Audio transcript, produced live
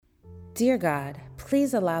Dear God,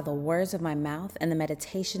 please allow the words of my mouth and the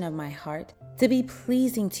meditation of my heart to be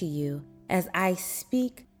pleasing to you as I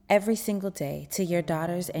speak every single day to your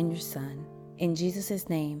daughters and your son. In Jesus'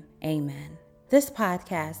 name, amen. This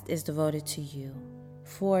podcast is devoted to you,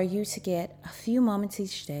 for you to get a few moments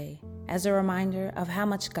each day as a reminder of how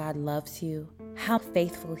much God loves you, how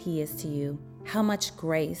faithful He is to you, how much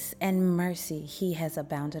grace and mercy He has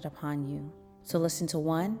abounded upon you. So listen to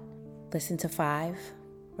 1, listen to 5,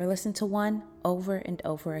 or listen to 1 over and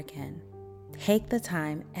over again. Take the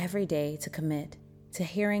time every day to commit to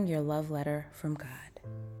hearing your love letter from God.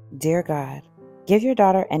 Dear God, give your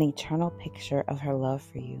daughter an eternal picture of her love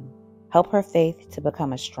for you. Help her faith to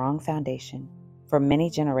become a strong foundation for many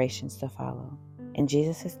generations to follow. In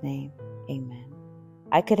Jesus' name, amen.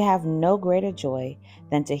 I could have no greater joy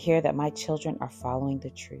than to hear that my children are following the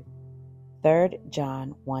truth. 3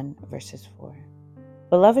 John 1 verses 4.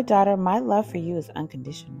 Beloved daughter, my love for you is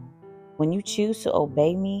unconditional. When you choose to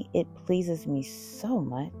obey me, it pleases me so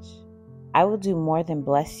much. I will do more than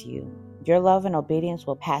bless you. Your love and obedience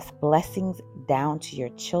will pass blessings down to your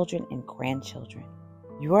children and grandchildren.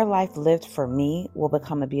 Your life lived for me will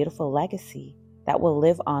become a beautiful legacy that will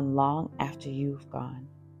live on long after you've gone.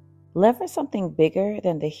 Live for something bigger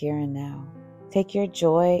than the here and now. Take your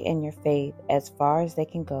joy and your faith as far as they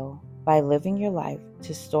can go by living your life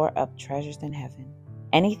to store up treasures in heaven.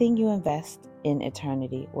 Anything you invest in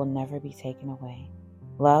eternity will never be taken away.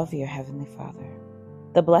 Love your Heavenly Father.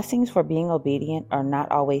 The blessings for being obedient are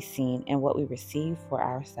not always seen in what we receive for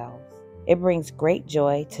ourselves. It brings great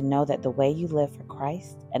joy to know that the way you live for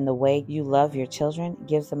Christ and the way you love your children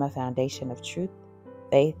gives them a foundation of truth,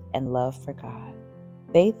 faith, and love for God.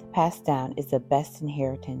 Faith passed down is the best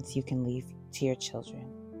inheritance you can leave to your children.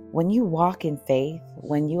 When you walk in faith,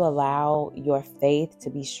 when you allow your faith to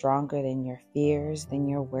be stronger than your fears, than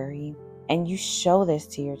your worry, and you show this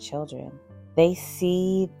to your children, they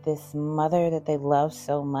see this mother that they love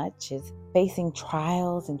so much is facing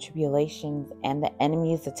trials and tribulations, and the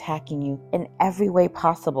enemy is attacking you in every way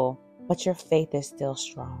possible, but your faith is still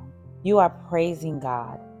strong. You are praising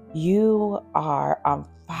God. You are on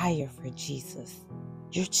fire for Jesus.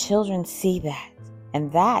 Your children see that,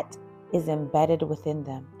 and that is embedded within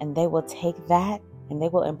them, and they will take that and they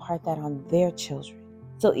will impart that on their children.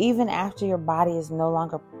 So even after your body is no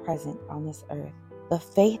longer present on this earth, the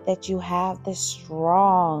faith that you have, this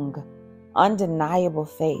strong, undeniable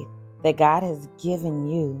faith that God has given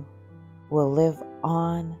you will live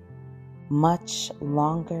on much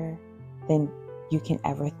longer than you can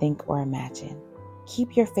ever think or imagine.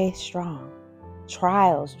 Keep your faith strong.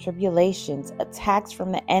 Trials, tribulations, attacks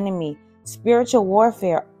from the enemy, spiritual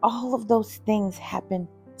warfare, all of those things happen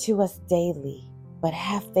to us daily. But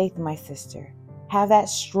have faith, my sister. Have that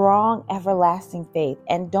strong, everlasting faith.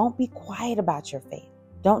 And don't be quiet about your faith.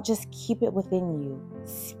 Don't just keep it within you.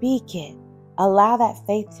 Speak it. Allow that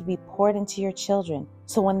faith to be poured into your children.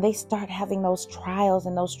 So when they start having those trials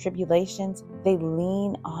and those tribulations, they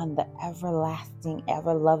lean on the everlasting,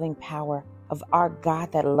 ever-loving power of our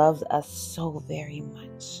God that loves us so very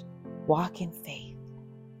much. Walk in faith.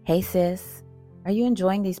 Hey sis, are you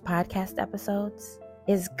enjoying these podcast episodes?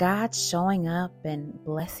 Is God showing up and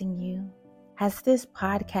blessing you? Has this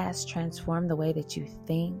podcast transformed the way that you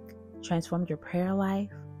think, transformed your prayer life,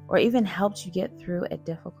 or even helped you get through a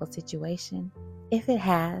difficult situation? If it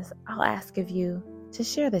has, I'll ask of you to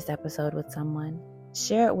share this episode with someone.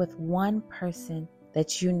 Share it with one person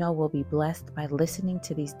that you know will be blessed by listening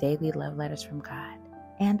to these daily love letters from God.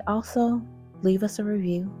 And also, leave us a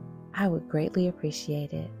review. I would greatly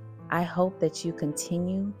appreciate it. I hope that you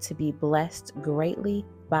continue to be blessed greatly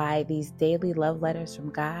by these daily love letters from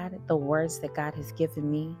God, the words that God has given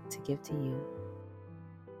me to give to you.